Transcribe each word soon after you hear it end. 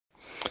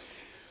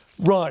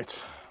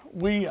Right,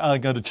 we are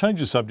going to change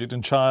the subject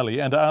entirely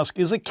and ask,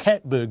 is a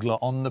cat burglar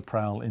on the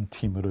prowl in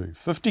Timaru?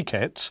 50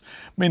 cats,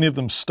 many of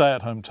them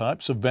stay-at-home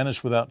types, have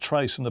vanished without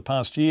trace in the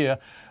past year,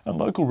 and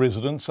local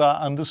residents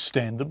are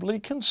understandably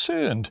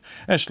concerned.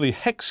 Ashley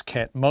Heck's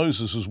cat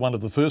Moses was one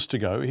of the first to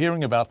go.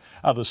 Hearing about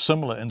other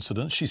similar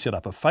incidents, she set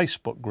up a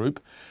Facebook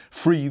group,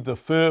 Free the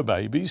Fur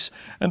Babies,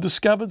 and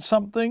discovered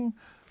something,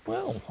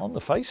 well, on the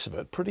face of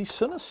it, pretty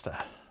sinister.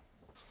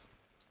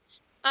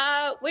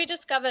 We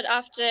discovered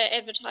after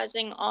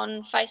advertising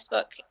on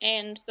Facebook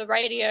and the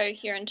radio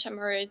here in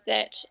Timaru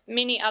that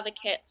many other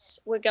cats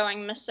were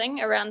going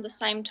missing around the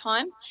same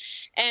time.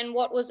 And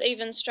what was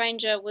even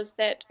stranger was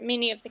that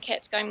many of the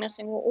cats going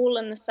missing were all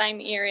in the same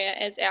area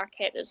as our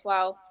cat as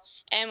well.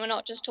 And we're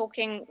not just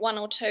talking one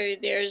or two,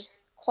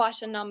 there's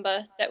quite a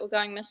number that were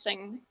going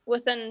missing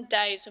within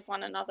days of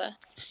one another.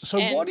 So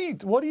And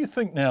what do you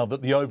think now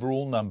that the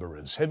overall number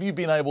is? Have you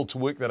been able to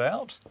work that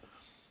out?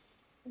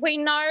 we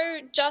know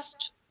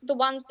just the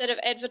ones that have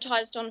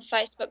advertised on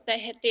Facebook, there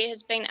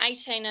has been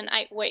 18 in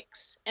 8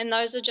 weeks, and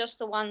those are just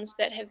the ones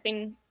that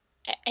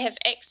have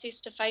access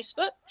to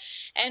Facebook.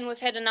 And we've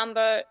had a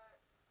number,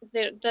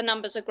 the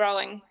numbers are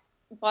growing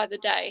by the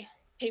day.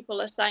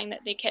 People are saying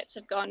that their cats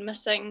have gone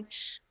missing.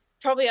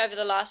 Probably over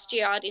the last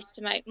year, I'd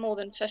estimate more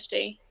than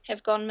 50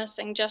 have gone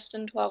missing just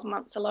in 12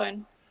 months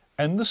alone.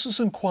 And this is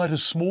in quite a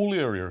small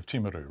area of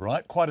Timaru,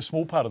 right? Quite a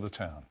small part of the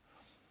town.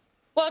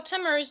 Well,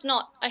 Timaru's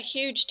not a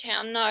huge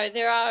town, no.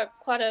 There are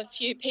quite a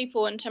few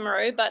people in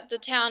Timaru, but the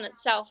town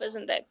itself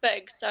isn't that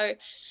big. So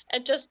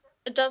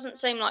it doesn't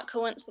seem like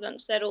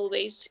coincidence that all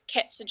these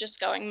cats are just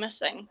going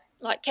missing.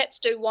 Like, cats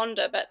do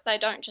wander, but they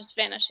don't just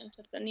vanish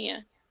into thin air.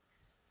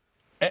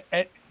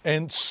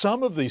 And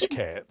some of these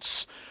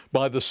cats,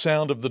 by the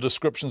sound of the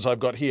descriptions I've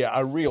got here,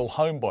 are real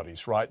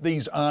homebodies, right?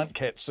 These aren't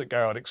cats that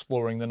go out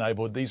exploring the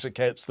neighbourhood. These are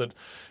cats that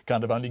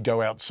kind of only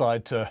go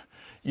outside to,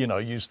 you know,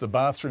 use the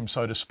bathroom,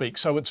 so to speak.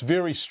 So it's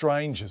very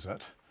strange, is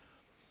it?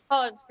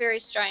 Oh, it's very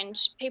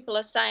strange. People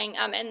are saying,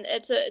 and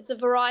it's a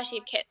variety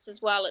of cats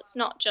as well. It's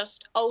not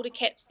just older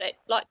cats that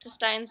like to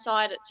stay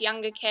inside. It's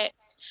younger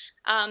cats.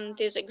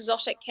 There's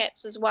exotic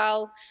cats as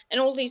well,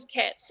 and all these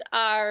cats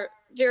are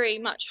very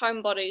much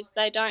homebodies.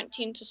 They don't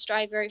tend to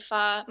stray very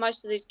far.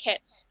 Most of these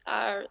cats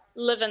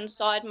live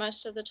inside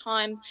most of the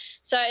time.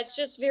 So it's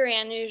just very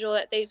unusual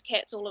that these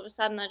cats all of a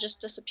sudden are just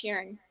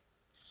disappearing.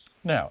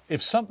 Now,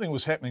 if something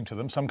was happening to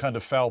them, some kind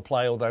of foul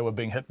play, or they were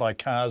being hit by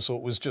cars, or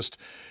it was just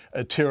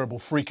a terrible,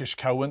 freakish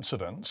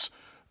coincidence,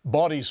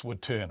 bodies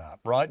would turn up,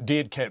 right?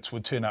 Dead cats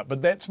would turn up.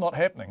 But that's not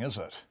happening, is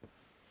it?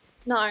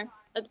 No,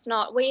 it's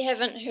not. We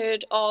haven't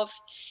heard of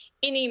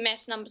any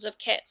mass numbers of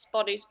cats'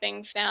 bodies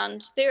being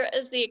found. There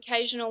is the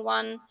occasional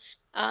one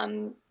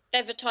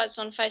advertised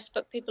on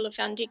Facebook. People have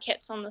found dead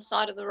cats on the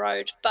side of the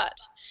road, but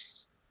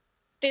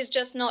there's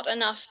just not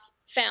enough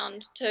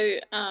found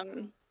to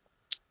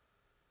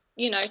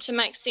to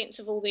make sense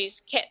of all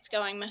these cats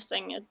going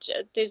missing.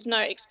 There's no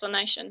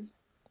explanation.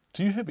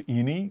 Do you have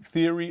any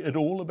theory at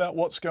all about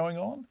what's going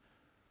on?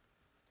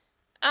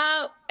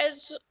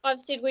 As I've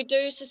said, we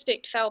do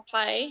suspect foul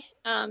play,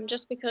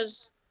 just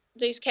because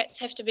these cats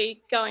have to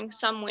be going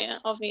somewhere,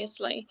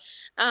 obviously.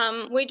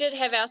 We did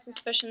have our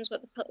suspicions,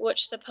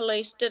 which the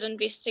police did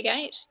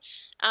investigate.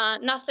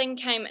 Nothing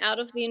came out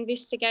of the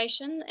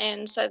investigation,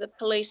 and so the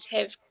police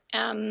have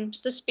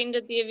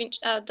suspended the event.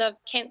 They've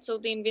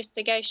cancelled the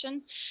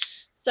investigation.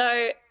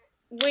 So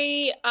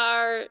we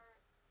are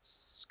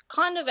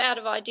kind of out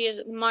of ideas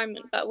at the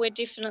moment, but we're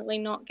definitely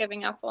not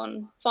giving up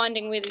on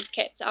finding where these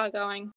cats are going.